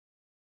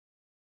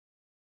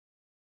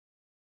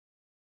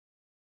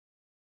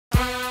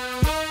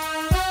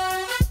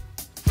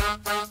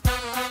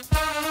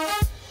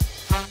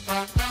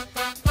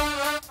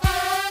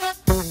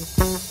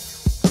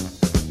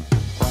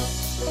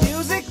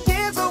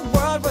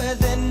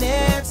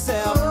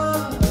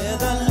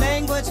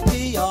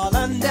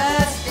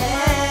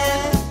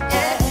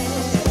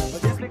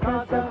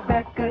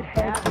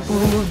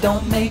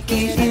don't make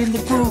it in the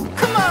group.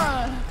 Come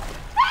on!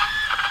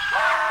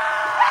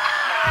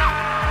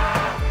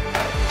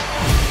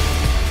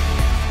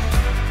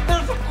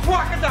 There's a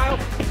crocodile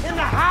in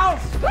the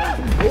house!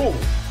 Oh,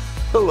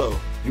 hello.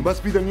 You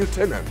must be the new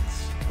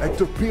tenants.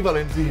 Hector P.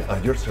 Valenti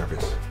at your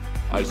service.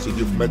 I see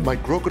you've met my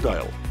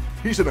crocodile.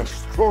 He's an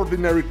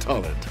extraordinary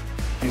talent.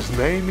 His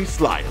name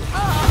is Lyle.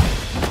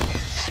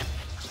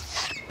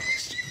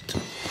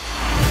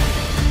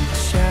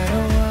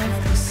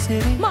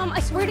 Mom,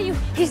 I swear to you,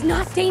 he's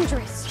not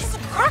dangerous. He's a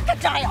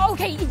crocodile!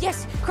 Okay,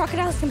 yes,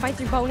 crocodiles can bite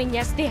through bone, and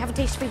yes, they have a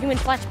taste for human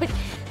flesh, but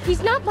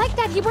he's not like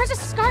that. He wears a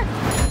scarf.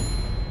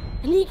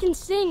 And he can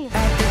sing.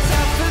 At the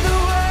top of the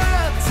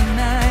world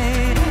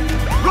tonight.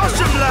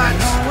 Russian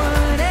lads! No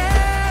one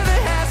ever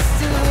has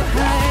to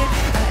hide.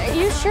 Are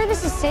you sure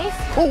this is safe?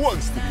 Who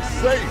wants to be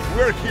safe?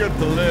 We're here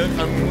to live,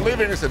 and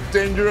living is a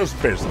dangerous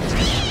business.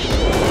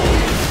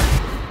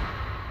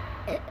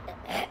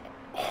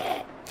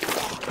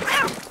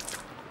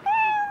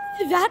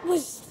 That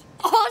was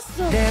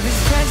awesome! There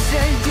is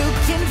treasure you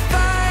can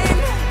find,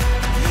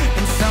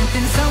 and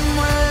something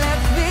somewhere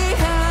left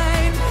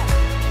behind.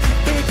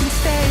 It can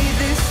stay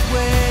this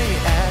way,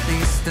 at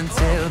least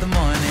until the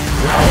morning.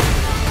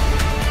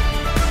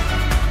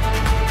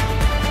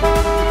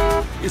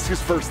 It's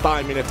his first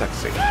time in a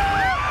taxi.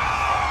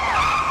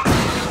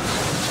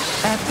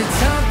 At the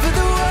top of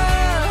the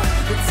world,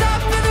 the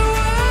top of the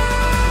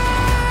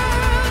world,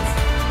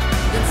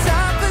 the top